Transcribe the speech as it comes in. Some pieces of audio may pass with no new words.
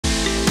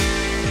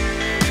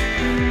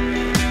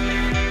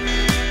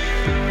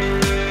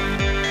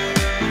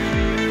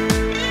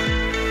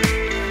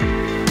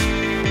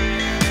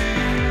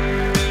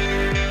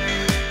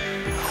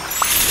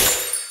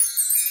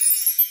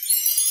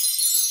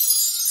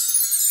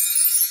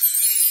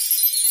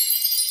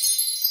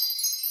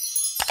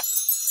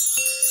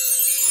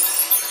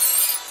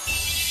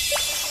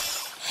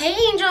Hey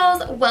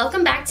angels,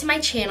 welcome back to my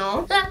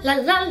channel. La la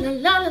la la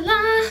la la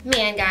la.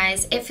 Man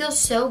guys, it feels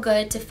so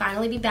good to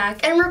finally be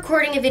back and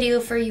recording a video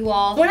for you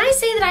all. When I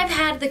say that I've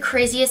had the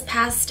craziest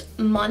past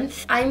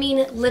month, I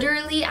mean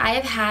literally I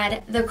have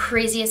had the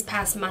craziest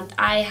past month.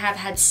 I have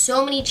had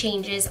so many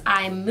changes.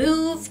 I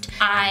moved,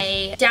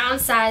 I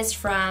downsized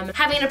from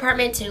having an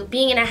apartment to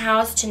being in a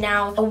house to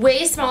now a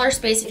way smaller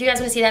space. If you guys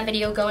want to see that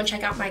video, go and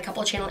check out my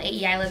couple channel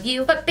AE I Love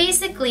You. But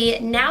basically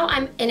now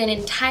I'm in an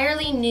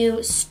entirely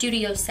new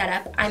studio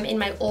setup. I'm in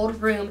my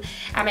old room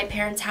at my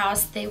parents'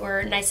 house. They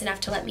were nice enough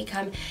to let me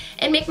come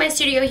and make my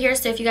studio here.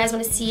 So if you guys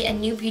want to see a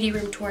new beauty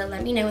room tour,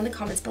 let me know in the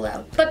comments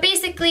below. But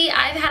basically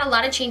I've had a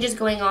lot of changes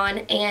going on,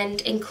 and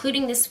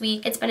including this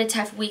week, it's been a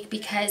tough week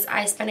because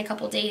I spent a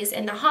couple days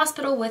in the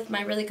hospital with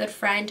my really good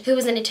friend who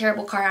was in a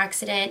terrible car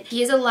accident.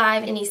 He is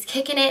alive and he's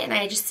kicking it, and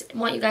I just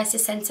want you guys to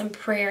send some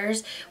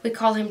prayers. We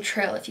call him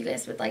Trill if you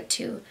guys would like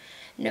to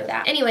know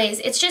that. Anyways,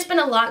 it's just been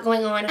a lot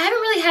going on. I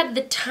haven't really had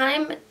the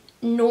time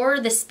nor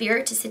the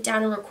spirit to sit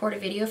down and record a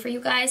video for you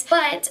guys,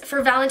 but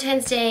for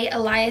Valentine's Day,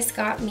 Elias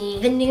got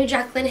me the new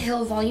Jaclyn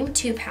Hill Volume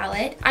 2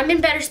 palette. I'm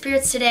in better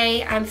spirits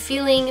today. I'm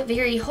feeling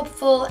very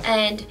hopeful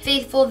and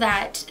faithful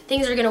that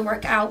things are gonna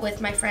work out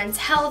with my friend's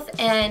health,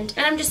 and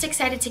I'm just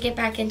excited to get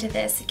back into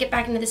the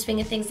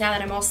swing of things now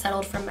that I'm all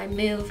settled from my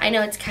move. I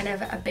know it's kind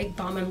of a big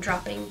bomb I'm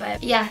dropping,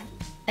 but yeah,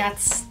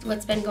 that's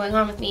what's been going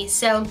on with me.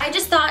 So I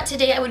just thought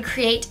today I would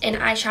create an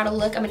eyeshadow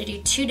look. I'm going to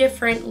do 2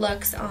 different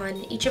looks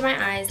on each of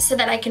my eyes so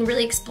that I can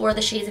really explore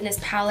the shades in this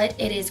palette.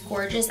 It is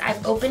gorgeous.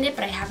 I've opened it,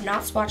 but I have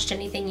not swatched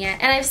anything yet.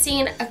 And I've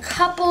seen a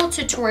couple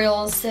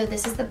tutorials. So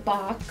this is the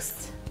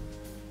box.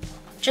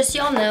 Just so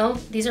y'all know,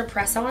 these are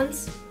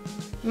press-ons.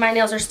 My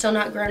nails are still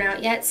not grown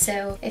out yet,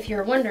 so if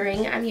you're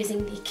wondering, I'm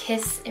using the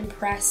Kiss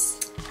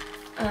Impress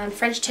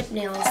French tip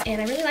nails,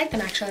 and I really like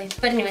them actually.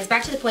 But anyways,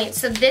 back to the point.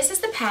 So this is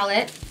the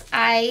palette.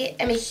 I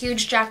am a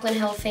huge Jaclyn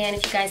Hill fan,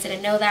 if you guys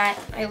didn't know that.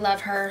 I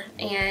love her,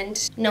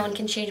 and no one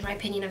can change my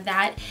opinion of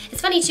that. It's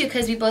funny too,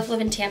 because we both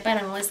live in Tampa, and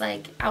I'm always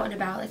like out and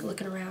about, like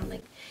looking around,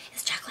 like,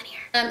 is Jaclyn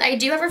here? I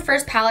do have her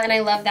first palette, and I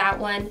love that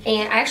one.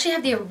 And I actually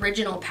have the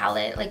original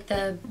palette, like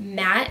the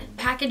matte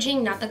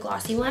packaging, not the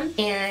glossy one.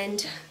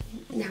 And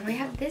now I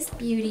have this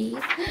beauty.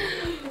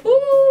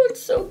 Ooh,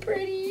 it's so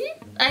pretty.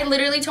 I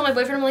literally told my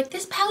boyfriend, I'm like,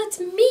 this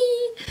palette's me.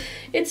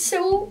 It's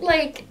so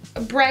like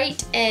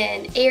bright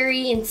and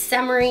airy and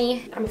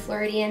summery. I'm a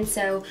Floridian,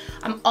 so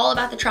I'm all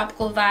about the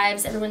tropical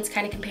vibes. Everyone's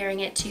kind of comparing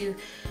it to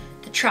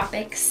the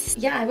tropics.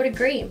 Yeah, I would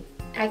agree.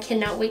 I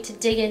cannot wait to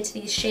dig into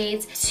these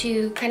shades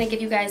to kind of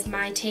give you guys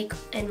my take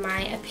and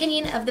my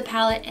opinion of the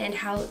palette and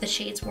how the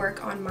shades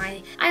work on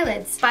my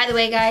eyelids. By the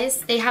way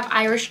guys, they have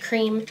Irish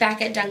cream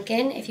back at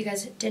Dunkin', if you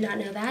guys did not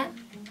know that.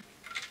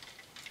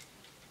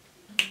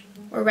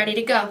 We're ready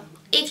to go.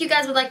 If you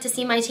guys would like to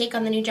see my take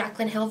on the new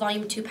Jaclyn Hill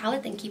Volume 2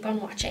 palette, then keep on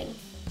watching.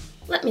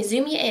 Let me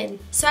zoom you in.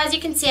 So as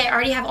you can see, I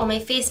already have all my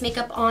face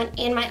makeup on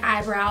and my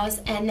eyebrows,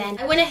 and then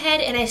I went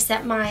ahead and I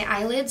set my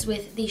eyelids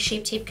with the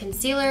Shape Tape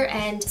Concealer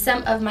and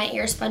some of my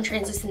Airspun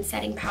Translucent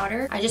Setting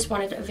Powder. I just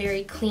wanted a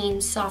very clean,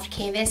 soft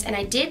canvas, and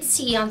I did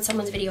see on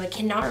someone's video, I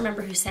cannot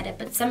remember who said it,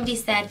 but somebody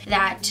said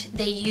that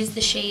they used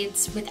the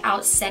shades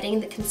without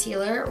setting the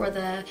concealer or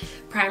the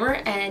primer,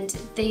 and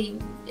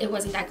it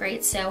wasn't that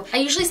great. So I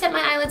usually set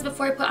my eyelids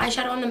before I put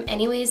eyeshadow on them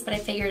anyways, but I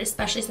figured,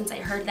 especially since I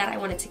heard that, I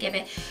wanted to give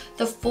it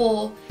the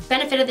full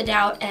benefit of the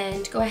doubt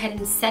and go ahead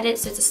and set it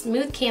so it's a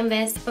smooth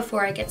canvas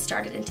before I get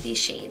started into these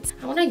shades.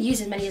 I want to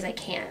use as many as I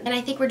can. And I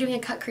think we're doing a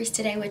cut crease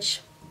today, which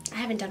I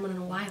haven't done one in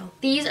a while.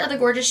 These are the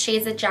gorgeous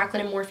shades that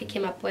Jaclyn and Morphe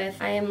came up with.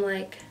 I am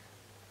like,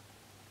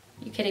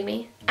 you kidding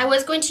me? I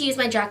was going to use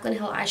my Jaclyn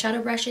Hill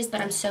eyeshadow brushes,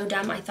 but I'm so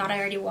dumb. I thought I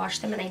already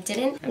washed them and I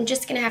didn't. I'm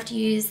just gonna have to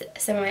use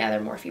some of my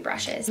other Morphe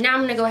brushes. Now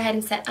I'm gonna go ahead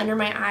and set under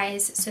my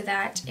eyes so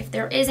that if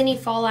there is any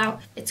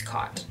fallout, it's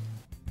caught.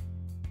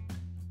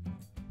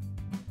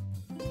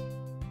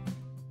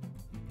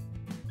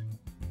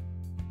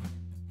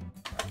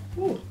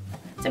 Ooh,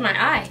 it's in my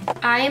eye.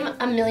 I'm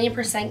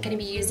 1,000,000% gonna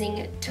be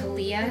using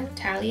Talia.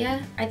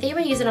 I think I'm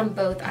gonna use it on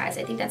both eyes.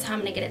 I think that's how I'm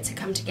gonna get it to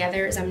come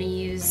together, is I'm gonna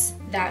use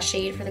that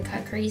shade for the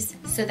cut crease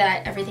so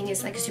that everything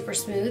is like super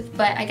smooth.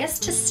 But I guess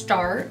to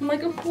start, I'm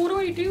like, what do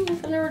I do? I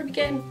don't know where to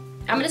begin.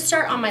 I'm gonna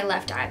start on my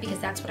left eye because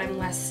that's what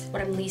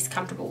I'm least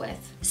comfortable with.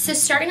 So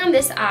starting on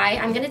this eye,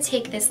 I'm gonna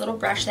take this little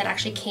brush that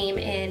actually came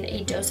in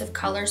a Dose of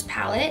Colors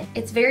palette.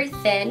 It's very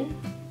thin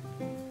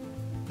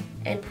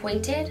and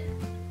pointed.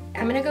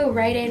 I'm gonna go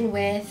right in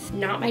with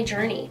Not My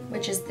Journey,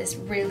 which is this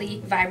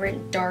really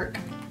vibrant, dark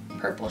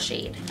purple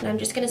shade. And I'm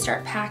just gonna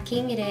start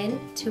packing it in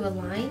to a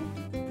line.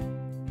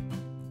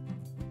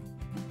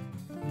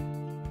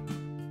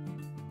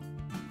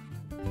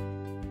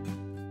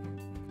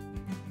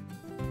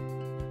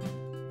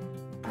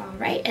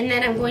 Alright, and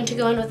then I'm going to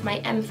go in with my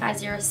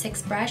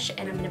M506 brush,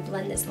 and I'm gonna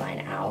blend this line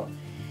out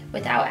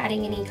without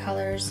adding any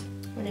colors.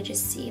 I'm gonna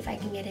just see if I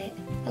can get it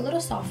a little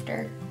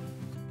softer.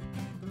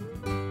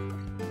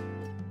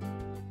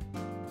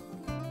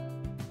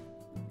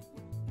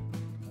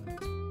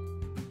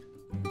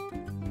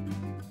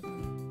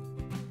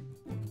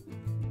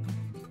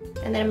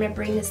 And then I'm going to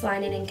bring this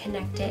line in and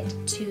connect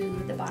it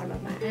to the bottom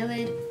of my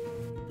eyelid.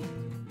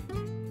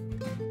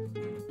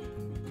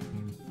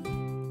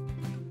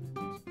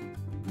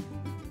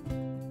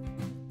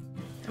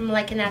 I'm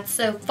liking that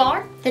so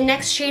far. The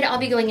next shade I'll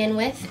be going in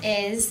with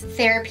is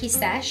Therapy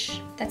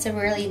Sesh. That's a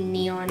really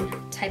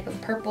neon type of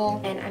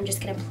purple, and I'm just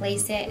gonna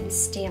place it and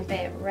stamp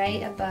it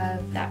right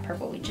above that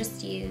purple we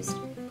just used.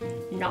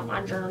 Not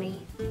my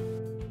journey.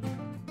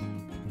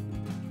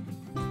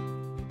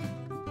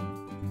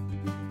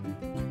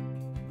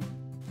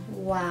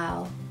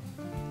 Wow.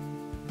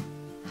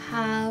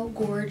 How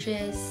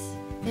gorgeous.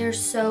 They're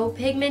so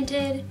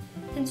pigmented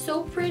and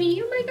so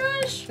pretty, oh my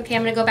gosh. Okay,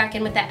 I'm gonna go back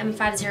in with that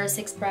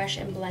M506 brush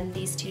and blend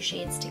these two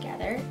shades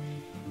together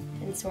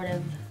and sort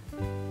of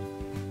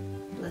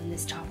blend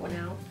this top one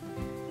out.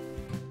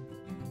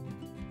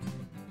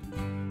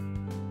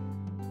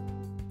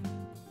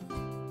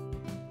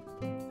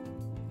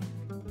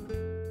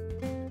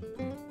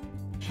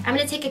 I'm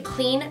gonna take a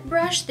clean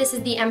brush. This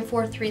is the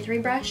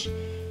M433 brush,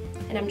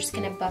 and I'm just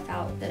gonna buff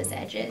out those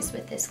edges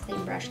with this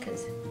clean brush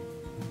because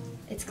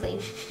it's clean.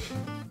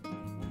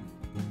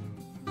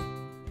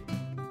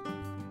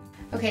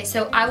 Okay,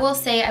 so I will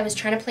say I was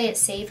trying to play it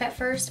safe at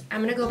first.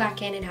 I'm gonna go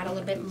back in and add a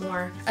little bit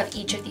more of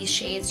each of these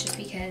shades just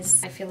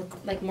because I feel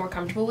like more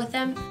comfortable with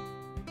them.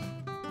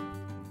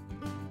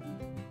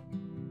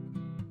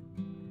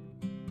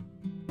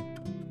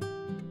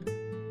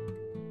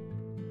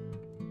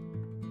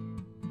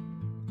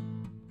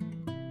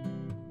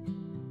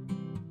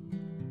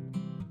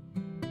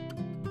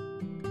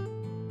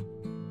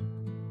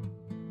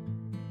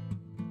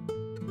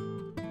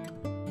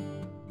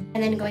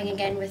 And then going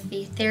again with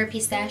the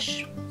Therapy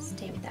Sesh,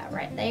 stamp that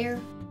right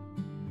there.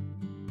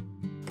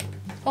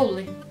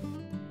 Holy.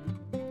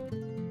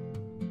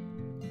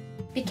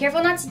 Be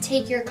careful not to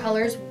take your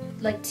colors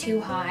like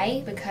too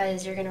high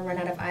because you're gonna run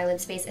out of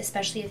eyelid space,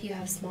 especially if you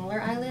have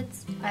smaller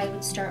eyelids. I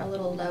would start a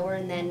little lower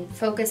and then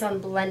focus on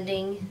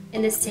blending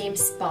in the same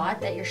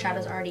spot that your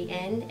shadow's already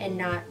in and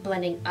not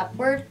blending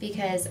upward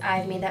because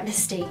I've made that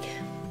mistake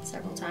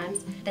several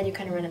times. Then you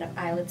kind of run out of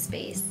eyelid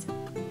space.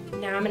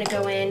 Now I'm gonna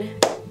go in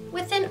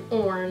with an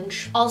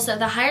orange. Also,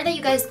 the higher that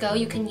you guys go,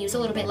 you can use a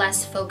little bit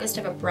less focused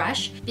of a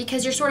brush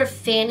because you're sort of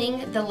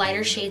fanning the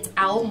lighter shades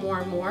out more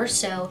and more,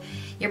 so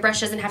your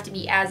brush doesn't have to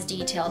be as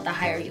detailed the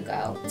higher you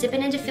go.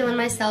 Dipping into Feeling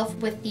Myself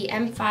with the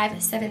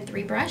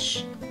M573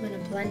 brush. I'm gonna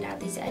blend out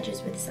these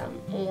edges with some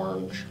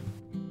orange.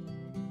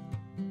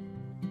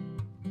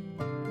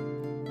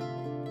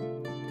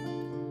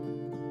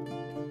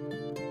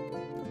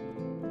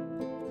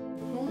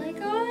 Oh my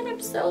god, I'm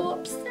so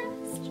obsessed.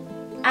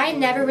 I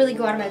never really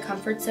go out of my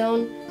comfort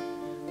zone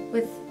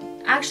with,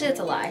 actually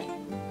that's a lie.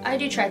 I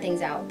do try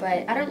things out,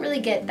 but I don't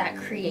really get that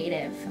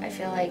creative. I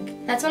feel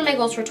like that's one of my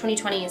goals for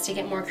 2020 is to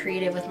get more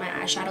creative with my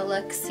eyeshadow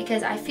looks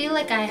because I feel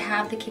like I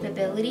have the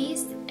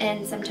capabilities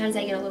and sometimes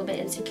I get a little bit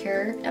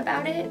insecure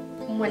about it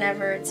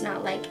whenever it's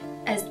not like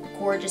as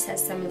gorgeous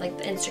as some like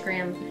the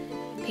Instagram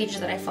pages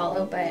that I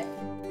follow, but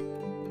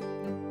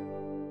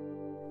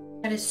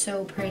that is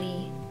so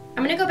pretty.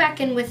 I'm gonna go back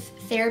in with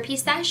Therapy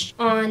Sesh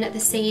on the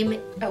same,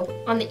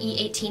 on the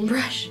E18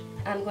 brush.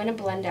 I'm going to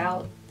blend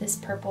out this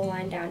purple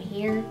line down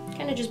here,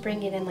 kind of just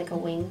bring it in like a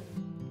wing.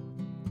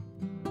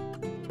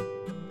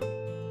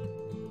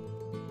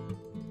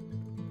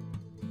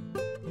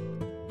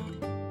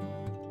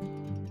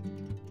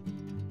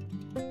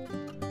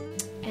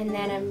 And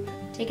then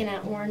I'm taking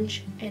that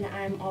orange and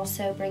I'm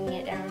also bringing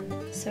it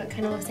down so it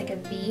kind of looks like a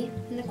V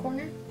in the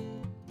corner.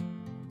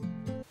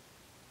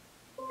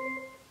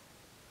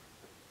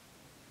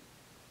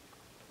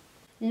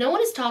 No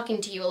one is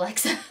talking to you,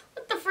 Alexa.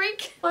 What the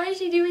freak? Why is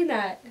she doing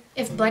that?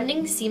 If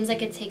blending seems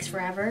like it takes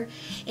forever,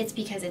 it's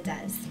because it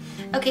does.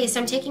 Okay, so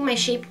I'm taking my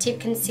Shape Tape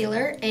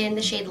Concealer in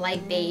the shade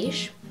Light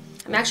Beige.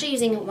 I'm actually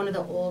using one of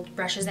the old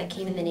brushes that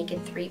came in the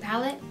Naked 3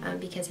 palette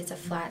because it's a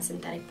flat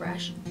synthetic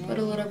brush. Put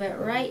a little bit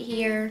right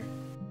here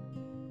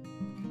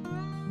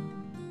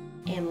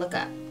and look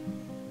up.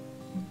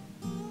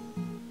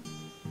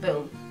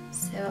 Boom.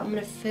 So I'm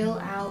gonna fill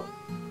out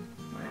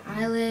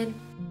my eyelid.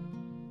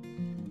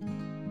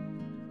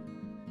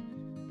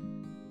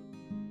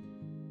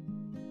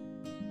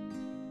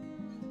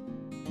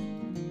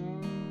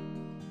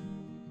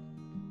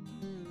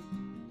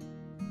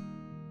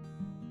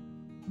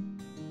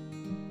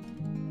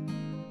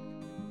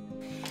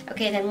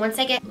 Okay, then once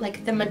I get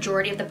like the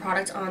majority of the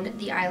product on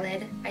the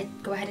eyelid, I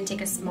go ahead and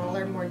take a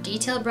smaller, more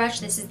detailed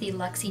brush. This is the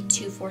Luxie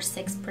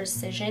 246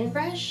 Precision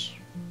brush.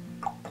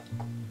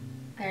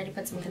 I already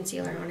put some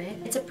concealer on it.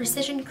 It's a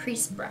precision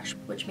crease brush,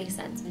 which makes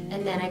sense.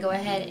 And then I go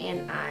ahead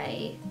and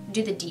I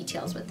do the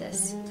details with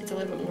this. It's a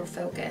little bit more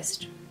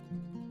focused.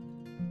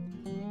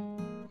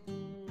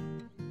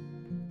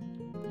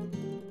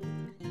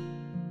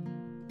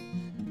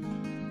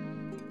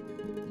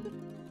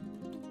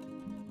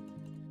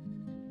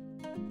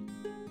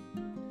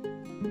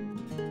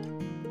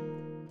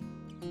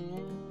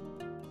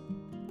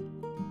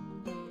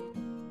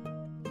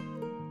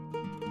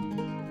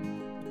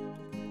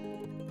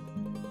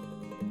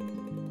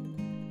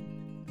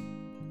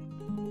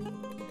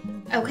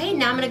 Okay,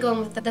 now I'm gonna go in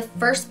with the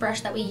first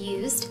brush that we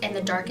used in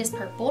the darkest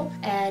purple,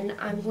 and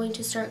I'm going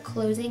to start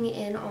closing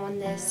in on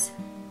this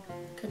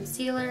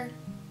concealer.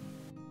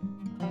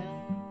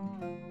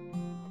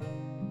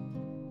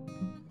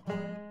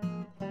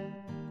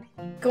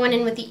 Going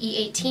in with the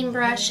E18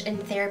 brush in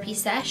Therapy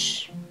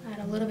Sesh, add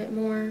a little bit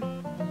more.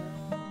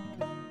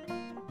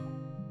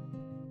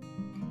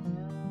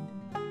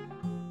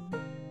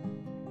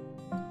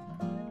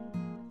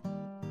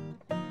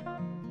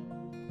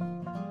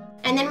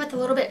 And then with a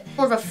little bit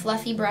more of a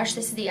fluffy brush,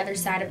 this is the other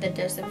side of the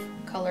Dose of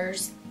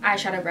Colors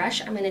eyeshadow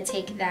brush, I'm going to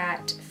take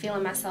that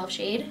Feeling Myself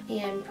shade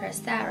and press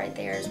that right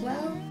there as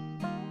well.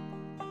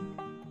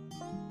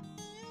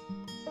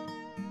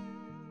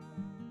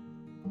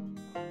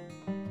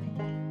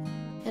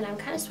 And I'm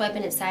kind of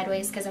swiping it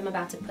sideways because I'm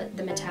about to put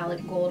the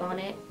metallic gold on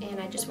it, and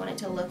I just want it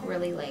to look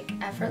really like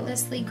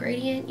effortlessly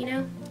gradient, you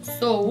know?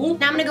 So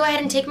now I'm going to go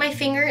ahead and take my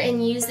finger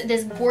and use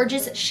this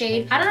gorgeous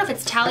shade. I don't know if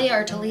it's Talia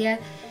or Talia,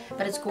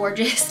 but it's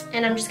gorgeous.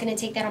 And I'm just going to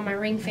take that on my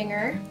ring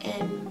finger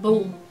and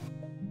boom.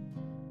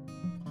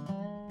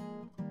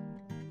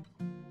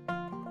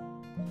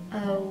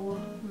 Oh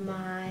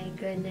my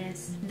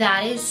goodness.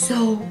 That is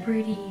so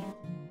pretty.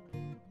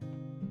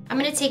 I'm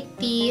going to take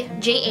the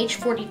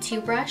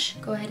JH42 brush,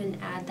 go ahead and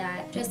add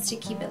that just to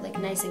keep it like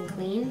nice and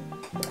clean.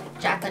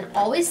 Jaclyn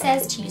always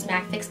says to use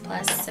MAC Fix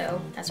Plus, so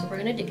that's what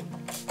we're going to do.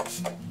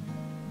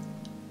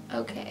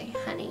 Okay,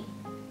 honey.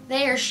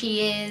 There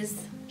she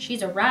is.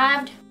 She's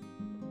arrived.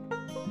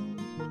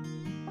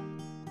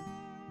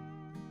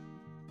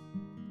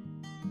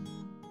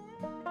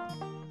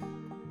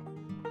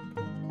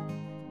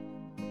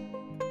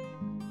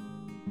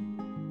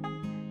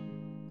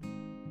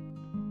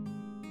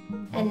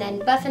 And then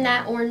buffing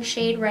that orange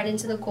shade right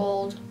into the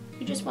gold.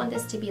 You just want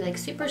this to be like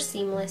super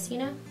seamless, you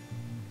know?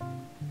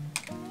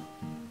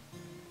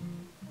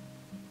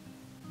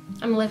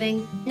 I'm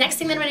living. Next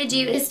thing that I'm going to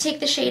do is take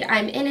the shade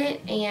I'm In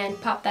It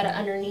and pop that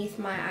underneath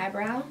my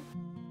eyebrow.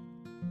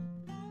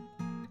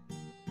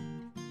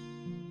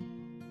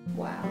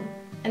 Wow.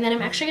 And then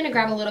I'm actually going to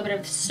grab a little bit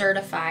of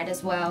Certified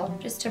as well,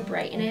 just to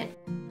brighten it.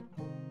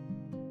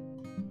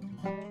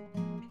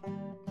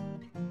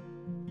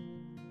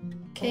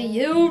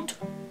 Cute.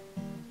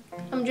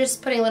 I'm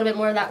just putting a little bit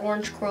more of that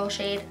orange coral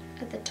shade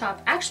at the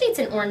top. Actually, it's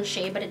an orange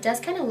shade, but it does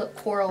kind of look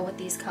coral with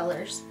these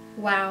colors.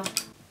 Wow.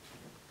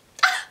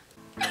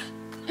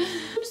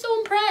 I'm so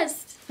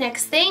impressed.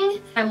 Next thing,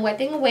 I'm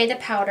wiping away the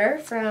powder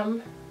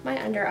from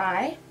my under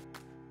eye.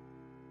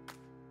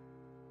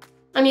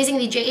 I'm using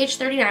the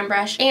JH39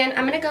 brush, and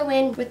I'm going to go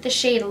in with the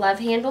shade Love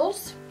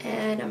Handles,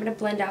 and I'm going to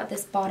blend out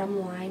this bottom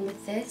line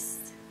with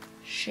this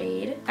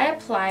shade. I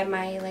apply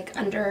my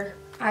under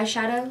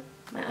eyeshadow,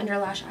 my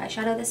underlash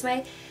eyeshadow this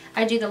way.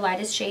 I do the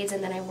lightest shades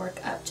and then I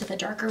work up to the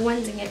darker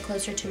ones and get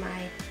closer to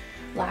my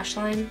lash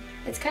line.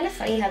 It's kind of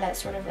funny how that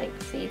sort of like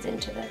fades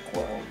into the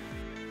coral.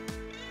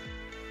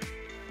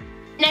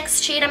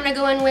 Next shade I'm going to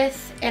go in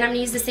with, and I'm going to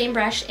use the same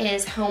brush,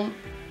 is Home.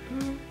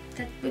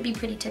 That would be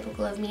pretty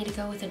typical of me to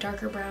go with a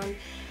darker brown.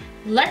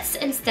 Let's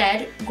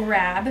instead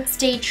grab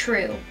Stay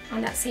True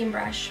on that same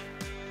brush.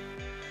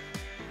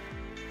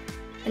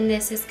 And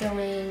this is going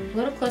a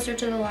little closer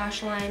to the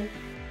lash line.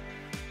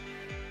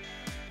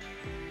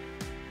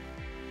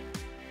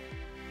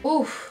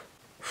 Oof.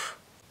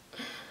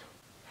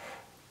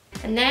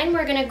 And then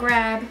we're gonna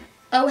grab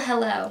Oh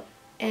Hello,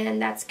 and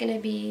that's gonna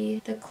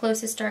be the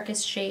closest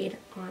darkest shade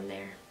on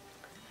there.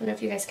 I don't know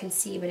if you guys can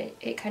see, but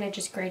it kind of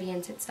just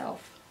gradients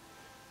itself.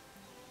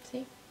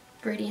 See?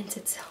 Gradients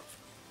itself.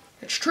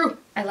 It's true.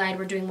 I lied,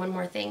 we're doing one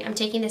more thing. I'm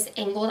taking this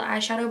angled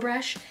eyeshadow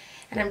brush,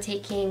 and I'm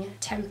taking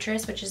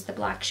Temptress, which is the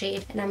black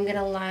shade, and I'm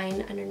gonna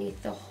line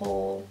underneath the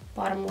whole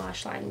bottom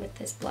lash line with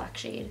this black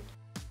shade.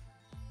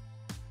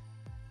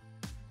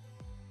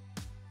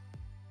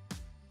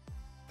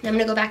 And I'm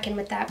going to go back in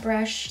with that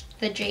brush,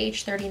 the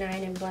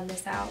JH39, and blend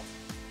this out.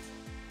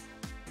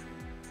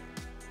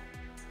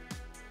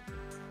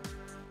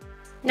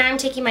 Now I'm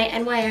taking my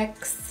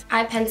NYX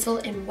eye pencil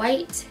in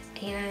white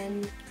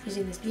and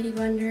using this beauty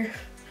blender,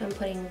 I'm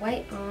putting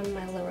white on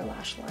my lower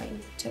lash line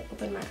to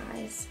open my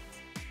eyes.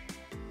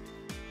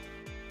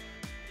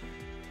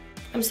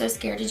 I'm so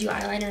scared to do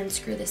eyeliner and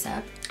screw this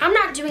up. I'm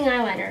not doing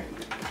eyeliner.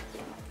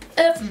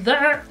 If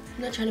that.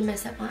 I'm not trying to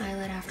mess up my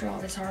eyelid after all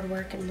this hard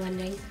work and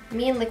blending.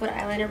 Me and liquid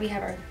eyeliner, we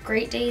have our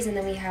great days and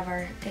then we have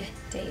our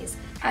days.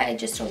 I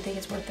just don't think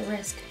it's worth the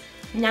risk.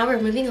 Now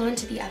we're moving on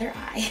to the other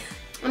eye.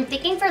 I'm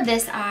thinking for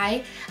this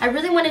eye, I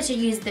really wanted to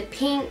use the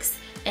pinks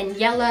and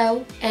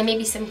yellow and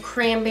maybe some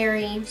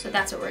cranberry, so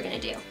that's what we're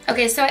gonna do.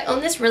 Okay, so I own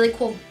this really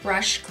cool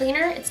brush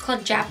cleaner. It's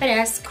called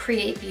Japanese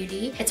Create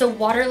Beauty. It's a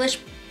waterless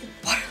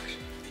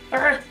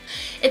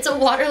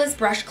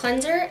brush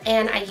cleanser,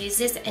 and I use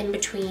this in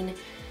between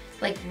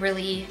like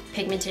really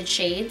pigmented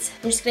shades.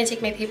 I'm just gonna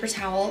take my paper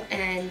towel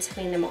and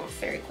clean them off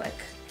very quick.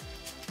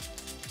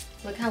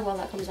 Look how well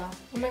that comes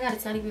off. Oh my god,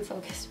 it's not even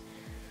focused.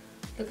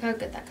 Look how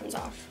good that comes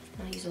off.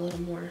 I'll use a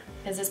little more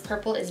because this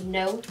purple is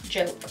no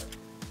joke.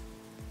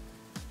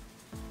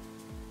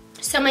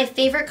 So my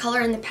favorite color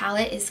in the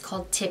palette is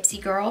called Tipsy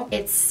Girl.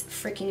 It's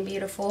freaking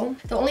beautiful.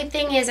 The only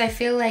thing is I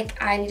feel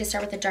like I need to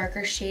start with a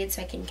darker shade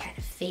so I can kind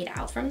of fade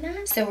out from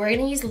that. So we're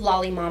gonna use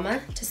Lolly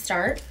Mama to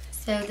start.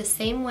 So the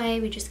same way,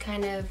 we just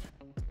kind of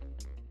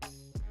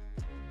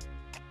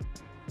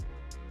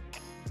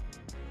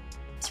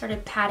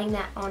started patting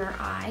that on our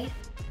eye.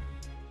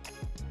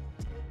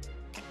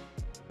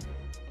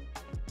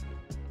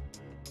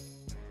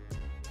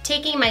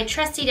 Taking my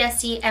trusty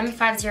dusty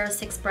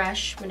M506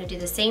 brush, I'm gonna do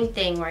the same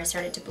thing where I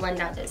started to blend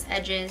out those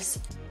edges.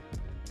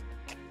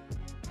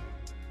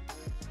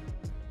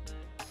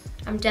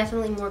 I'm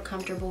definitely more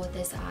comfortable with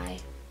this eye.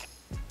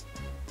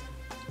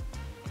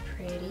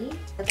 Pretty.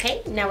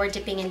 Okay, now we're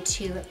dipping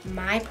into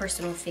my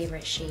personal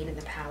favorite shade in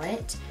the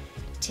palette,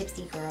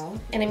 Tipsy Girl.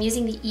 And I'm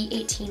using the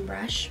E18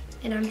 brush,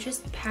 and I'm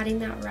just patting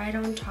that right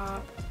on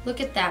top.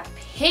 Look at that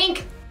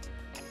pink!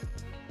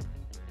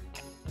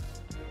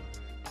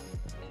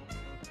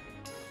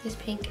 This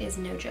pink is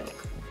no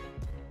joke.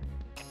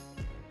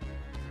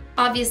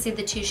 Obviously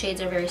the two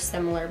shades are very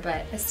similar,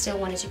 but I still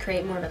wanted to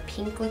create more of a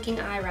pink looking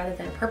eye rather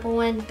than a purple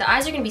one. The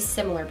eyes are gonna be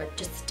similar, but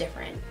just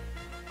different,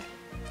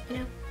 you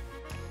know?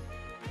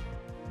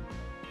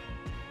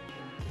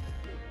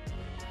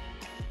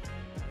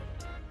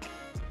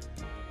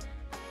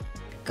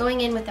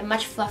 Going in with a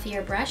much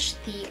fluffier brush,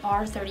 the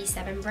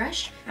R37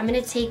 brush. I'm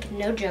gonna take,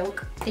 no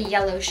joke, the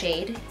yellow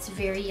shade. It's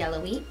very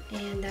yellowy,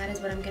 and that is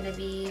what I'm gonna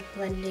be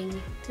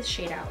blending this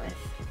shade out with.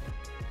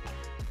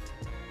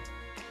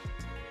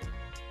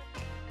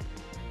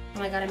 Oh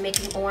my god, I'm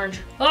making orange.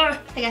 Oh,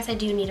 I guess I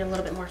do need a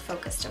little bit more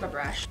focused of a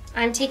brush.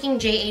 I'm taking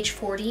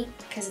JH40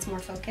 because it's more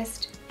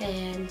focused,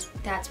 and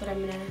that's what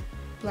I'm gonna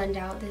blend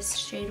out this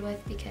shade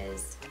with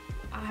because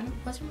I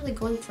wasn't really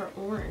going for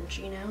orange,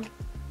 you know?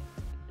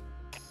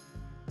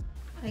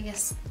 I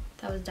guess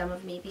that was dumb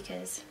of me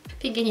because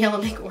pink and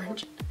yellow make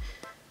orange.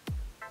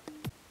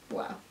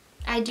 Wow.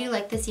 I do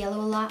like this yellow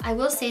a lot. I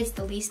will say it's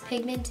the least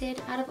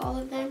pigmented out of all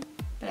of them,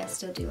 but I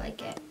still do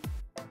like it.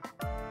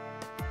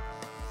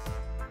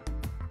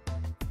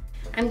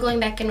 I'm going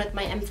back in with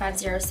my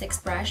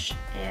M506 brush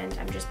and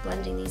I'm just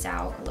blending these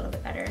out a little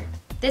bit better.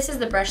 This is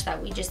the brush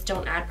that we just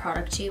don't add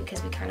product to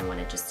because we kind of want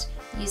to just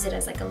use it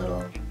as like a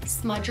little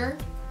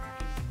smudger.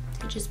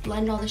 So just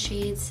blend all the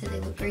shades so they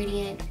look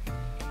gradient.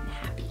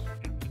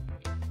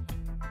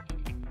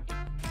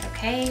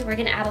 Okay, we're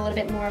gonna add a little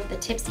bit more of the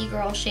Tipsy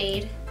Girl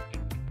shade.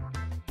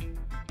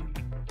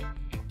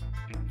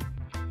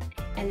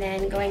 And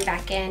then going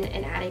back in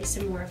and adding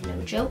some more of No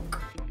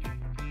Joke.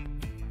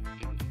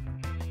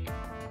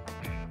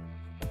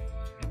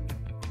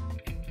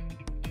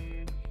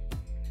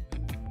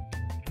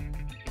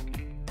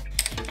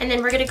 And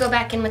then we're gonna go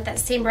back in with that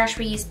same brush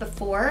we used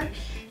before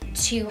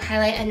to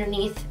highlight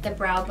underneath the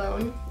brow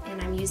bone.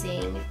 And I'm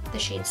using the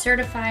shade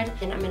Certified,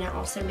 and I'm gonna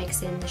also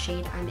mix in the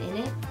shade I'm In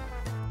It.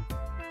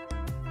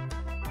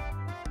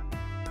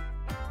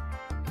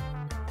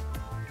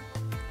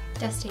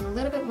 Dusting a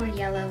little bit more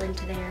yellow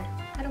into there.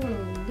 I don't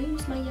want to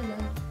lose my yellow.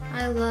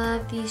 I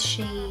love these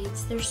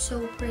shades. They're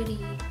so pretty.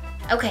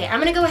 Okay, I'm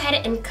gonna go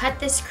ahead and cut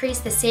this crease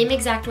the same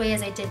exact way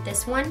as I did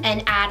this one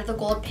and add the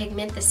gold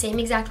pigment the same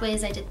exact way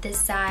as I did this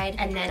side,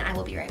 and then I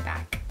will be right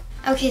back.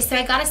 Okay, so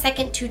I got a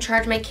second to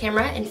charge my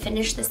camera and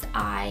finish this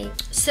eye.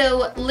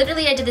 So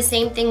literally I did the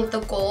same thing with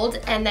the gold,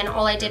 and then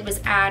all I did was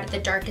add the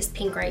darkest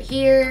pink right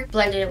here,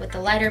 blended it with the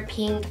lighter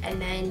pink,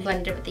 and then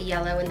blended it with the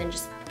yellow, and then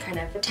just kind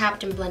of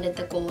tapped and blended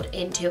the gold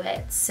into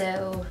it.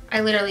 So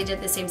I literally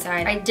did the same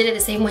side. I did it the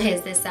same way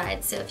as this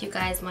side, so if you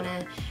guys want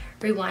to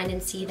rewind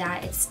and see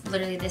that, it's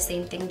literally the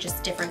same thing,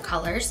 just different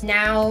colors.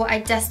 Now I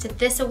dusted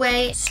this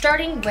away,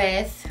 starting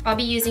with, I'll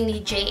be using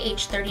the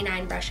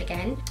JH39 brush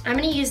again. I'm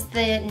gonna use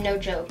the No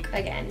Joke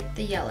again,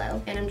 the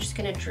yellow, and I'm just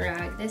gonna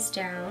drag this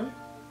down.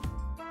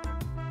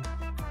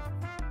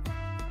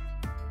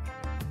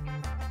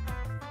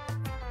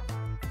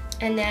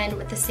 And then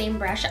with the same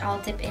brush,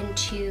 I'll dip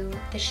into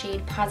the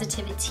shade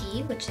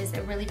Positivity, which is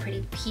a really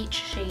pretty peach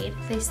shade.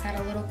 Place that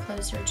a little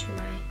closer to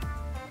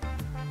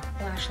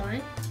my lash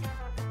line.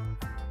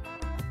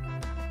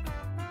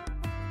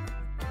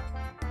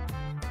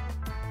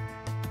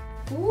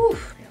 Ooh,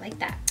 I like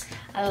that.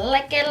 I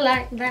like it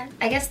like that.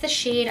 I guess the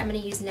shade I'm gonna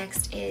use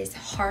next is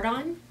Hard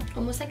On,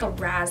 almost like a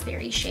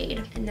raspberry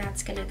shade. And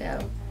that's gonna go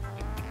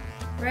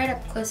right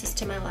up closest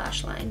to my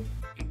lash line.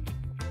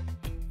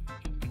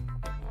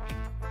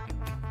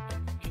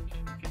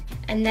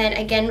 And then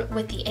again,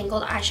 with the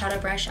angled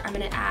eyeshadow brush, I'm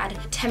gonna add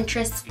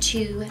Temptress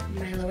to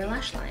my lower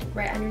lash line,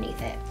 right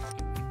underneath it.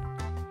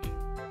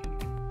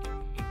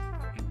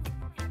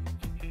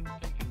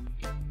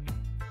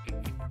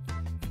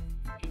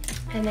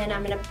 And then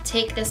I'm gonna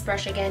take this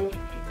brush again,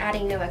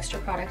 adding no extra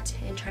product,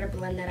 and try to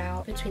blend that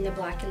out between the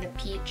black and the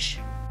peach.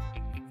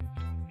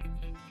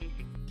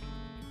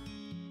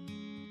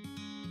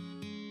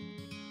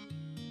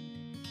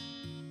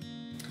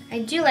 I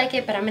do like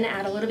it, but I'm gonna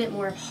add a little bit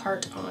more of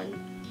Heart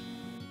On.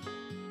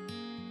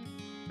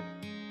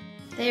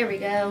 There we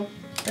go.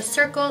 The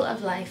Circle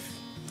of Life.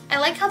 I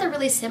like how they're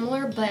really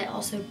similar but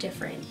also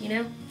different, you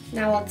know?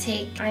 Now I'll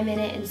take I'm In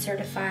It and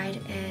Certified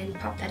and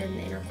pop that in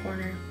the inner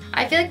corner.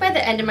 I feel like by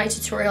the end of my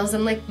tutorials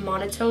I'm like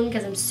monotone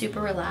because I'm super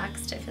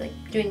relaxed. I feel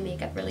like doing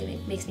makeup really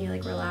makes me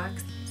like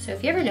relaxed. So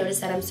if you ever notice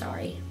that, I'm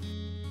sorry.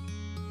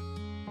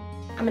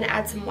 I'm gonna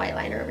add some white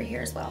liner over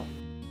here as well.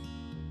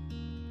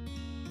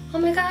 Oh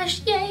my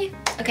gosh, yay!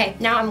 Okay,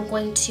 now I'm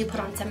going to put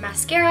on some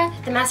mascara.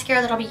 The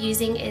mascara that I'll be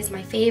using is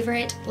my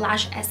favorite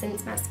Lash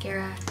Essence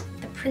mascara,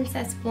 the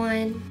Princess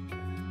one.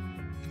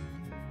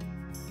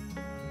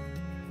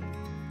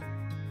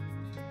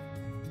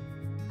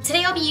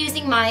 Today I'll be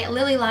using my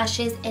Lily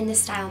lashes in the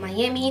style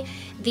Miami.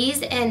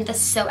 These and the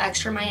So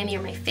Extra Miami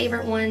are my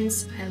favorite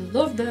ones. I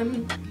love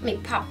them. Let me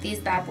pop these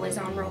bad boys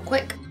on real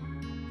quick.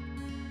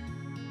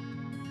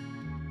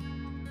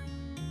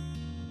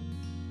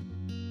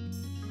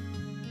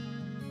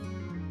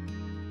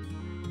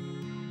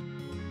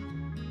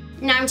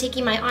 Now I'm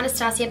taking my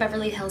Anastasia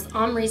Beverly Hills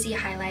Ombre-Z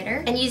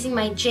highlighter and using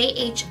my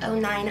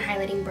JH09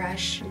 highlighting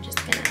brush. I'm just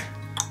gonna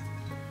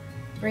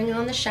bring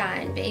on the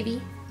shine, baby.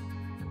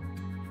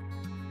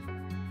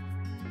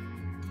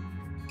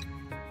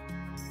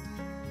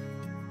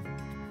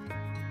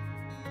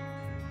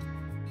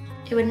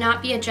 It would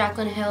not be a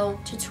Jaclyn Hill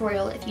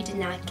tutorial if you did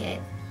not get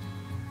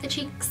the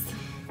cheeks.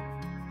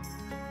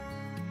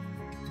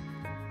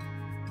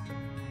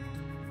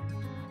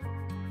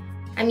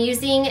 I'm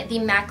using the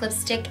MAC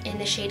lipstick in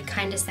the shade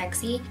Kinda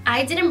Sexy.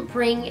 I didn't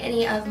bring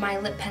any of my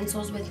lip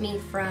pencils with me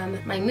from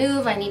my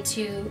move. I need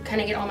to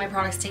kind of get all my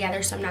products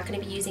together, so I'm not going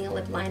to be using a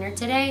lip liner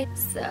today.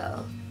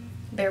 So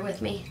bear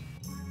with me.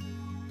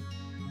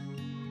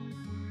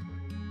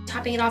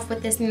 Topping it off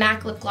with this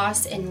MAC lip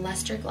gloss in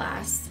Luster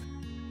Glass.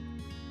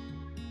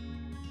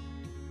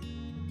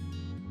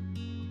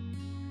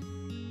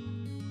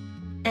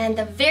 And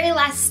the very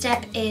last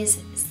step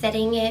is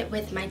setting it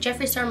with my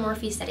Jeffree Star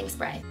Morphe setting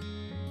spray.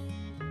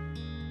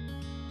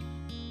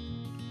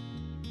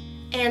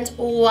 And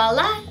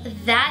voila,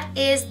 that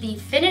is the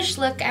finished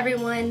look,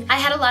 everyone. I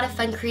had a lot of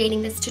fun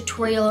creating this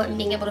tutorial and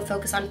being able to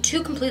focus on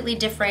two completely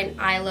different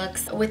eye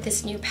looks with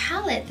this new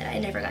palette that I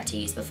never got to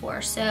use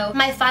before. So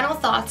my final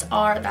thoughts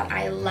are that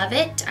I love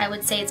it. I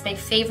would say it's my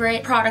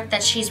favorite product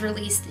that she's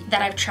released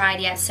that I've tried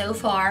yet so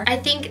far. I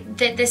think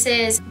that this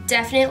is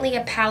definitely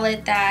a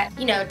palette that,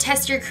 you know,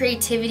 tests your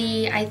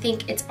creativity. I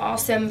think it's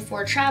awesome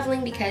for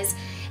traveling because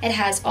it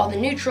has all the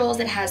neutrals,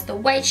 it has the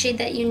white shade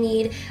that you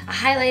need, a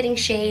highlighting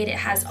shade, it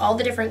has all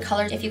the different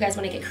colors if you guys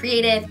want to get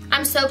creative.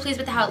 I'm so pleased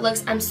with how it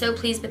looks. I'm so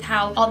pleased with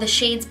how all the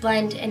shades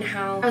blend and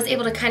how I was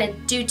able to kind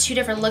of do two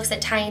different looks that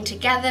tie in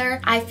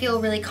together. I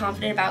feel really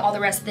confident about all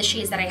the rest of the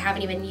shades that I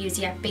haven't even used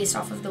yet based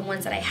off of the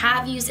ones that I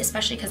have used,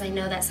 especially because I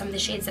know that some of the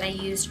shades that I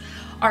used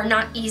are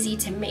not easy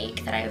to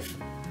make that I've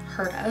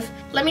heard of.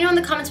 Let me know in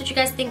the comments what you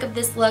guys think of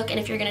this look and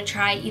if you're gonna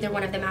try either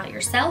one of them out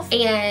yourself.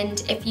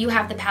 And if you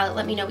have the palette,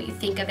 let me know what you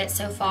think of it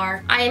so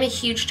far. I am a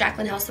huge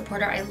Jaclyn Hill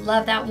supporter. I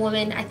love that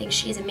woman. I think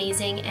she's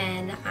amazing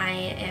and I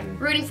am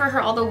rooting for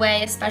her all the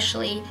way,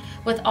 especially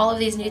with all of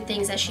these new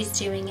things that she's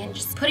doing and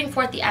just putting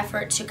forth the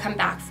effort to come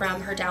back from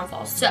her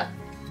downfall. So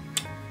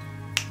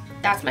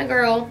that's my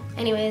girl.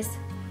 Anyways,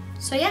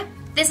 so yeah.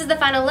 This is the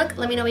final look.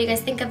 Let me know what you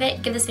guys think of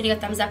it. Give this video a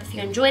thumbs up if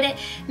you enjoyed it.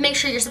 Make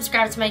sure you're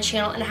subscribed to my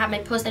channel and have my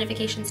post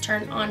notifications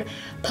turned on.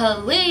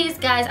 Please,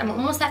 guys, I'm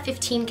almost at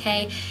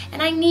 15K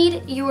and I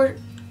need your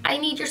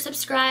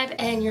subscribe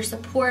and your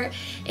support.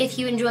 If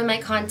you enjoy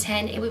my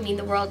content, it would mean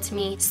the world to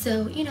me.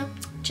 So, you know,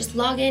 just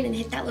log in and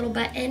hit that little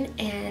button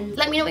and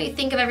let me know what you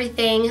think of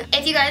everything.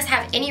 If you guys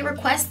have any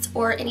requests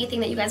or anything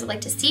that you guys would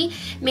like to see,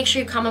 make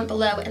sure you comment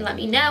below and let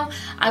me know.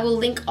 I will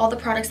link all the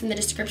products in the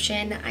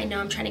description. I know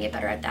I'm trying to get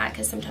better at that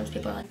because sometimes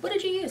people are like, what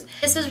did you use?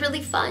 This was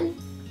really fun.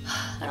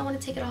 I don't want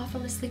to take it off.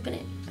 I'm going to sleep in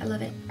it. I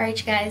love it. Alright,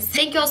 you guys.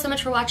 Thank you all so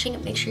much for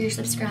watching. Make sure you're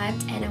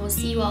subscribed and I will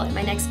see you all in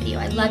my next video.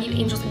 I love you,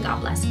 angels, and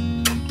God bless.